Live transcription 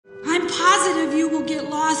positive you will get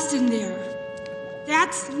lost in there.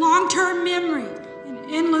 That's long-term memory. An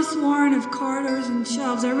endless warren of corridors and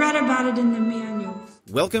shelves. I read about it in the manual.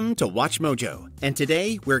 Welcome to WatchMojo, and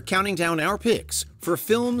today we're counting down our picks for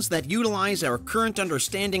films that utilize our current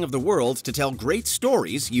understanding of the world to tell great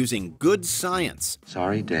stories using good science.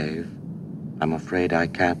 Sorry, Dave. I'm afraid I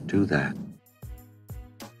can't do that.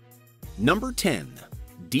 Number 10.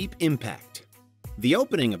 Deep Impact. The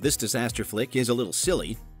opening of this disaster flick is a little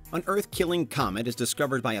silly. An Earth-killing comet is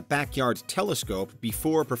discovered by a backyard telescope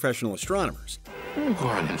before professional astronomers.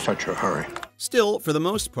 Why in such a hurry? Still, for the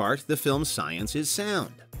most part, the film's science is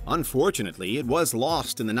sound. Unfortunately, it was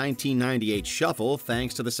lost in the 1998 shuffle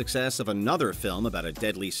thanks to the success of another film about a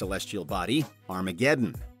deadly celestial body,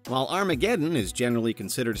 Armageddon. While Armageddon is generally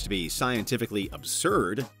considered to be scientifically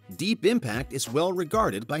absurd, Deep Impact is well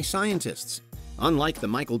regarded by scientists. Unlike the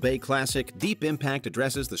Michael Bay classic, Deep Impact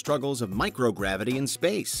addresses the struggles of microgravity in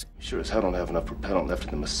space. Sure as hell don't have enough propellant left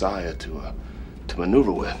in the Messiah to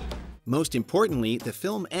maneuver with. Most importantly, the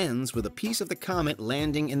film ends with a piece of the comet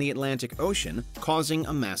landing in the Atlantic Ocean, causing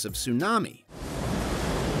a massive tsunami.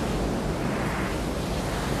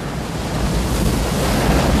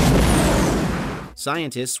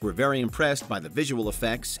 Scientists were very impressed by the visual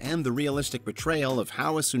effects and the realistic portrayal of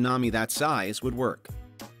how a tsunami that size would work.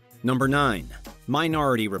 Number 9.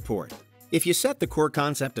 Minority Report. If you set the core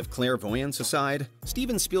concept of clairvoyance aside,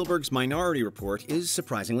 Steven Spielberg's Minority Report is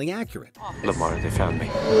surprisingly accurate. Lamar, they found me.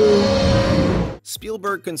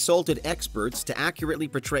 Spielberg consulted experts to accurately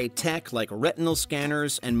portray tech like retinal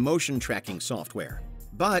scanners and motion tracking software.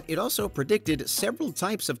 But it also predicted several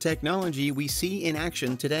types of technology we see in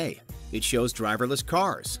action today. It shows driverless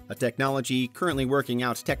cars, a technology currently working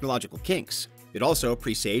out technological kinks. It also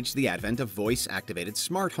presaged the advent of voice-activated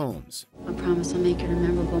smart homes. I promise I'll make it a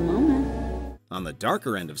memorable moment. On the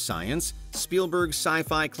darker end of science, Spielberg's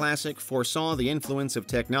sci-fi classic foresaw the influence of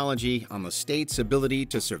technology on the state's ability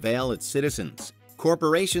to surveil its citizens.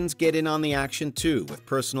 Corporations get in on the action too with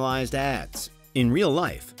personalized ads. In real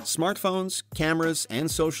life, smartphones, cameras, and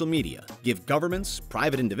social media give governments,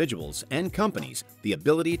 private individuals, and companies the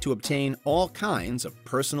ability to obtain all kinds of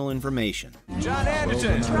personal information. John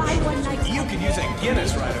Anderson, you could use a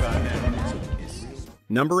Guinness right about now.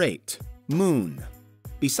 Number 8. Moon.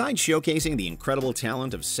 Besides showcasing the incredible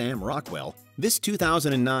talent of Sam Rockwell, this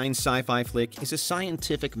 2009 sci-fi flick is a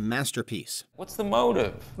scientific masterpiece. What's the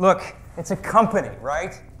motive? Look, it's a company,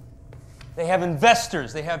 right? They have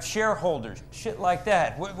investors, they have shareholders, shit like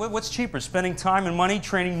that. What's cheaper, spending time and money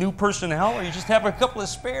training new personnel, or you just have a couple of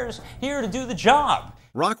spares here to do the job?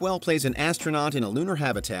 Rockwell plays an astronaut in a lunar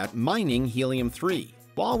habitat mining helium-3.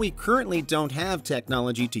 While we currently don't have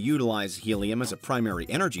technology to utilize helium as a primary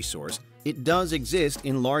energy source, it does exist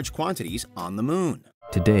in large quantities on the moon.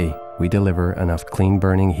 Today, we deliver enough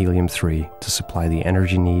clean-burning helium-3 to supply the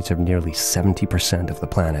energy needs of nearly 70% of the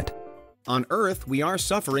planet. On Earth, we are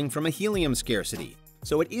suffering from a helium scarcity,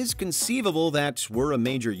 so it is conceivable that were a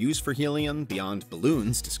major use for helium beyond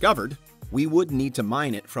balloons discovered, we would need to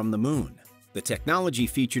mine it from the moon. The technology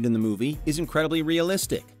featured in the movie is incredibly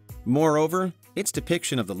realistic. Moreover, its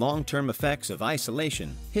depiction of the long-term effects of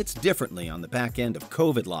isolation hits differently on the back end of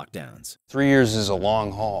COVID lockdowns. 3 years is a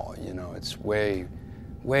long haul, you know, it's way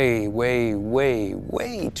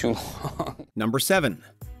too long. Number 7.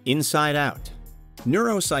 Inside Out.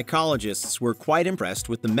 Neuropsychologists were quite impressed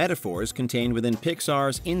with the metaphors contained within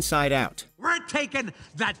Pixar's Inside Out. We're taking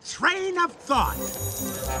the train of thought.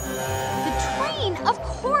 The train? Of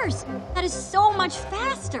course! That is so much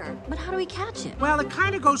faster. But how do we catch it? Well, it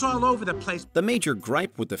kind of goes all over the place. The major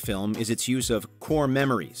gripe with the film is its use of core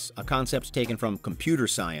memories, a concept taken from computer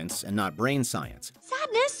science and not brain science.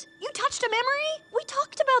 Sadness? You touched a memory? We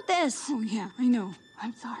talked about this. Oh yeah, I know.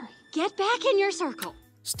 I'm sorry. Get back in your circle.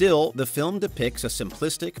 Still, the film depicts a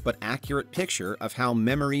simplistic but accurate picture of how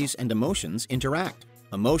memories and emotions interact.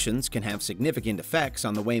 Emotions can have significant effects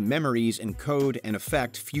on the way memories encode and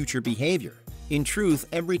affect future behavior. In truth,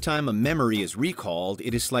 every time a memory is recalled,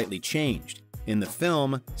 it is slightly changed. In the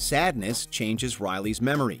film, sadness changes Riley's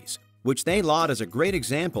memories, which they laud as a great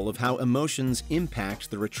example of how emotions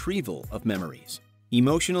impact the retrieval of memories.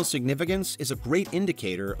 Emotional significance is a great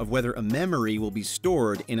indicator of whether a memory will be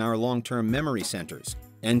stored in our long-term memory centers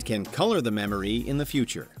and can color the memory in the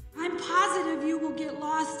future. I'm positive you will get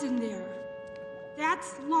lost in there.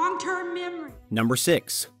 That's long-term memory. Number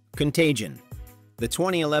 6. Contagion. The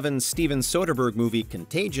 2011 Steven Soderbergh movie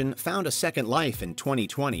Contagion found a second life in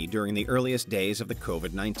 2020 during the earliest days of the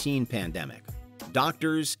COVID-19 pandemic.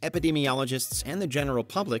 Doctors, epidemiologists, and the general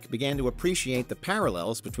public began to appreciate the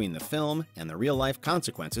parallels between the film and the real-life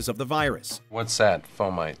consequences of the virus. What's that,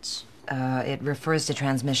 fomites? It refers to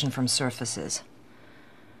transmission from surfaces.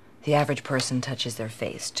 The average person touches their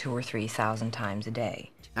face 2,000 or 3,000 times a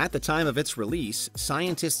day. At the time of its release,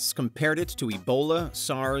 scientists compared it to Ebola,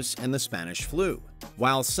 SARS, and the Spanish flu.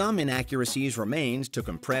 While some inaccuracies remained to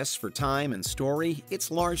compress for time and story,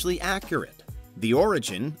 it's largely accurate. The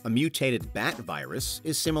origin, a mutated bat virus,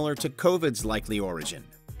 is similar to COVID's likely origin.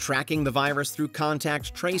 Tracking the virus through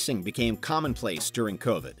contact tracing became commonplace during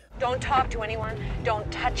COVID. Don't talk to anyone, don't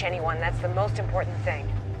touch anyone. That's the most important thing.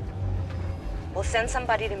 We'll send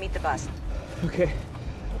somebody to meet the bus. Okay.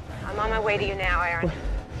 I'm on my way to you now, Aaron.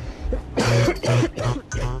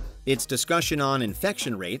 Its discussion on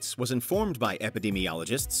infection rates was informed by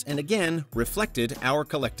epidemiologists and again reflected our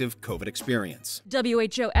collective COVID experience.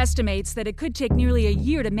 WHO estimates that it could take nearly a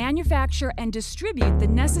year to manufacture and distribute the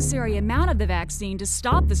necessary amount of the vaccine to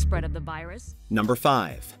stop the spread of the virus. Number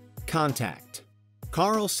 5. Contact.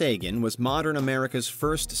 Carl Sagan was modern America's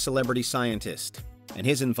first celebrity scientist, and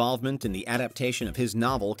his involvement in the adaptation of his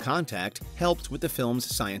novel Contact helped with the film's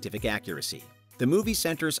scientific accuracy. The movie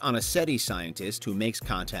centers on a SETI scientist who makes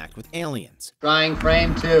contact with aliens. Trying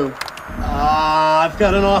frame 2. I've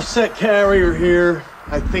got an offset carrier here.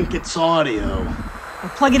 I think it's audio.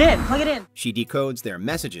 Well, plug it in. She decodes their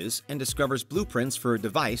messages and discovers blueprints for a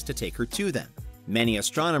device to take her to them. Many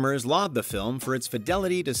astronomers laud the film for its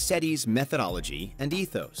fidelity to SETI's methodology and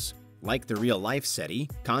ethos. Like the real-life SETI,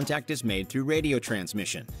 contact is made through radio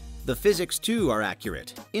transmission. The physics, too, are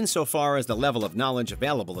accurate, insofar as the level of knowledge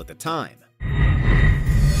available at the time.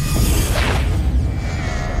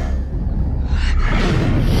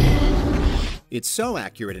 It's so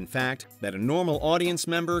accurate, in fact, that a normal audience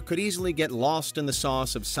member could easily get lost in the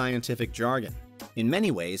sauce of scientific jargon. In many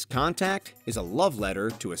ways, Contact is a love letter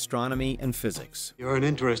to astronomy and physics. You're an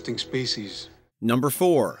interesting species. Number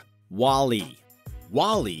 4. WALL-E.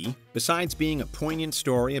 WALL-E, besides being a poignant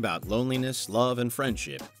story about loneliness, love, and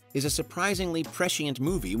friendship, is a surprisingly prescient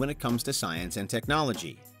movie when it comes to science and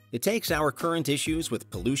technology. It takes our current issues with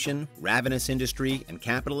pollution, ravenous industry, and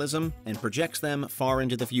capitalism and projects them far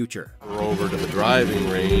into the future. We're over to the driving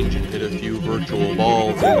range and hit a few virtual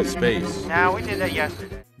balls into space. Now, we did that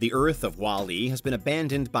yesterday. The Earth of WALL-E has been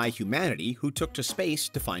abandoned by humanity who took to space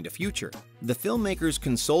to find a future. The filmmakers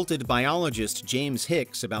consulted biologist James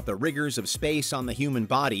Hicks about the rigors of space on the human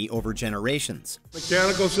body over generations.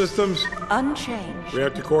 Mechanical systems? Unchanged.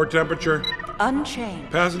 Reactor core temperature?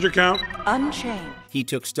 Unchanged. Passenger count? Unchanged. He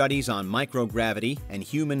took studies on microgravity and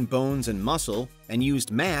human bones and muscle and used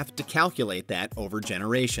math to calculate that over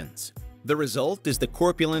generations. The result is the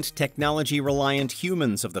corpulent, technology-reliant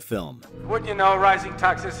humans of the film. Wouldn't you know, rising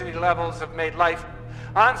toxicity levels have made life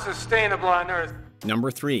unsustainable on Earth.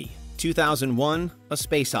 Number 3. 2001: A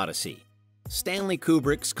Space Odyssey. Stanley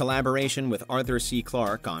Kubrick's collaboration with Arthur C.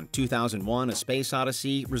 Clarke on 2001: A Space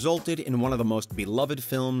Odyssey resulted in one of the most beloved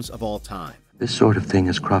films of all time. This sort of thing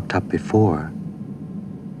has cropped up before,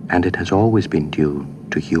 and it has always been due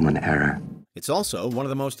to human error. It's also one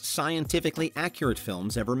of the most scientifically accurate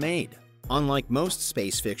films ever made. Unlike most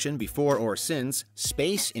space fiction before or since,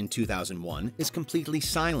 space in 2001 is completely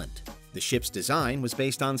silent. The ship's design was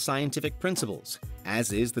based on scientific principles,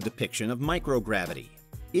 as is the depiction of microgravity.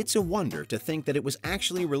 It's a wonder to think that it was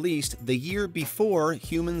actually released the year before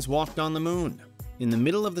humans walked on the moon. In the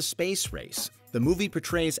middle of the space race, the movie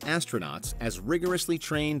portrays astronauts as rigorously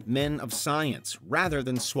trained men of science rather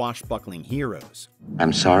than swashbuckling heroes.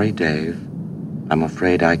 I'm sorry, Dave. I'm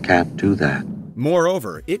afraid I can't do that.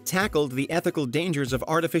 Moreover, it tackled the ethical dangers of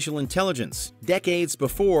artificial intelligence, decades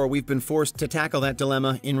before we've been forced to tackle that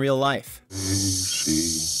dilemma in real life.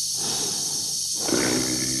 Daisy.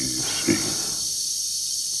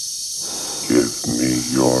 Give me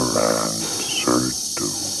your answer, do.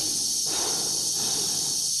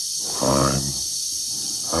 I'm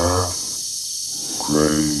half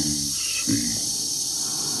crazy,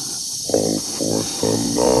 all for the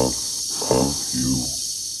love of you.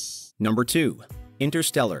 Number 2.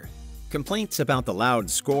 Interstellar. Complaints about the loud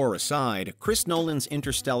score aside, Chris Nolan's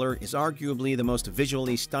Interstellar is arguably the most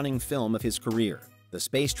visually stunning film of his career. The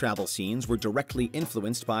space travel scenes were directly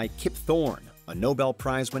influenced by Kip Thorne, a Nobel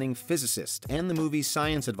Prize-winning physicist and the movie's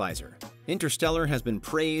science advisor. Interstellar has been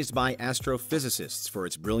praised by astrophysicists for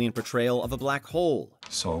its brilliant portrayal of a black hole.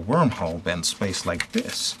 So a wormhole bends space like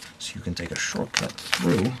this, so you can take a shortcut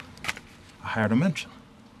through a higher dimension.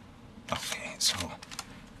 Okay, so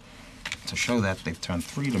to show that, they've turned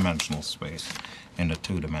three-dimensional space into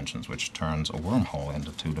 2 dimensions, which turns a wormhole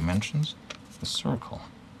into 2 dimensions. A circle.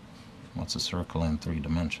 What's a circle in 3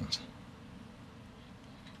 dimensions?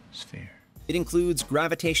 Sphere. It includes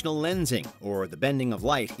gravitational lensing, or the bending of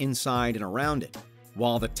light inside and around it.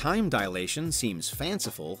 While the time dilation seems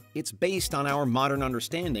fanciful, it's based on our modern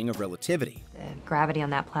understanding of relativity. The gravity on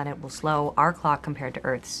that planet will slow our clock compared to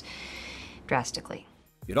Earth's drastically.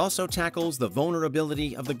 It also tackles the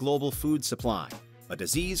vulnerability of the global food supply. A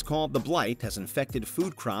disease called the blight has infected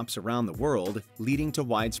food crops around the world, leading to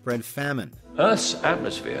widespread famine. Earth's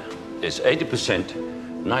atmosphere is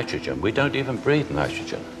 80% nitrogen. We don't even breathe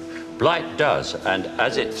nitrogen. Blight does, and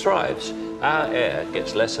as it thrives, our air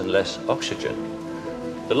gets less and less oxygen.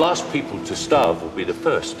 The last people to starve will be the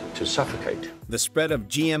first to suffocate. The spread of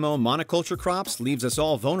GMO monoculture crops leaves us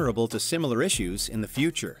all vulnerable to similar issues in the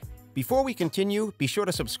future. Before we continue, be sure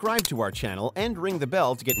to subscribe to our channel and ring the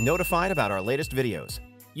bell to get notified about our latest videos.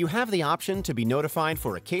 You have the option to be notified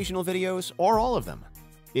for occasional videos or all of them.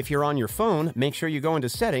 If you're on your phone, make sure you go into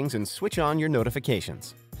Settings and switch on your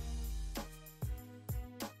notifications.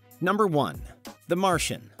 Number 1. The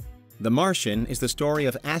Martian. The Martian is the story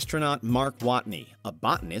of astronaut Mark Watney, a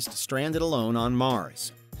botanist stranded alone on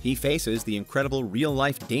Mars. He faces the incredible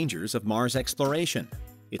real-life dangers of Mars exploration.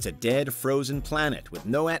 It's a dead, frozen planet with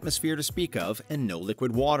no atmosphere to speak of and no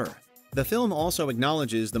liquid water. The film also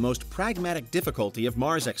acknowledges the most pragmatic difficulty of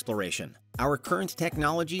Mars exploration. Our current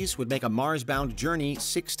technologies would make a Mars-bound journey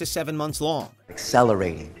 6 to 7 months long.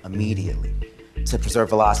 Accelerating immediately to preserve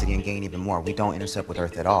velocity and gain even more. We don't intercept with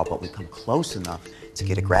Earth at all, but we come close enough to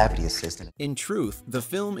get a gravity assist. In truth, the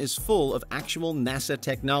film is full of actual NASA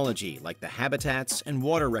technology, like the habitats and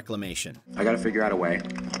water reclamation. I gotta figure out a way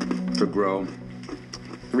to grow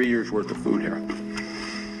 3 years worth of food here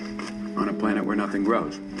on a planet where nothing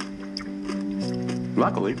grows.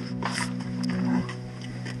 Luckily,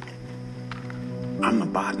 I'm a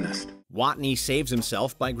botanist. Watney saves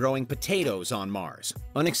himself by growing potatoes on Mars,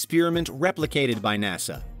 an experiment replicated by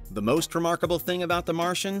NASA. The most remarkable thing about The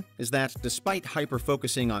Martian is that, despite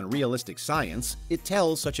hyper-focusing on realistic science, it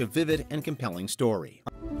tells such a vivid and compelling story.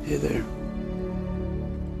 Hey there.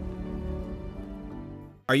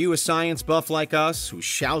 Are you a science buff like us who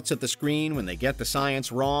shouts at the screen when they get the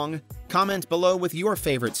science wrong? Comment below with your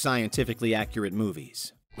favorite scientifically accurate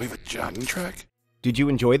movies. We have a jogging track? Did you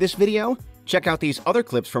enjoy this video? Check out these other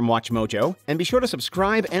clips from WatchMojo, and be sure to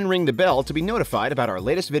subscribe and ring the bell to be notified about our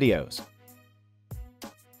latest videos.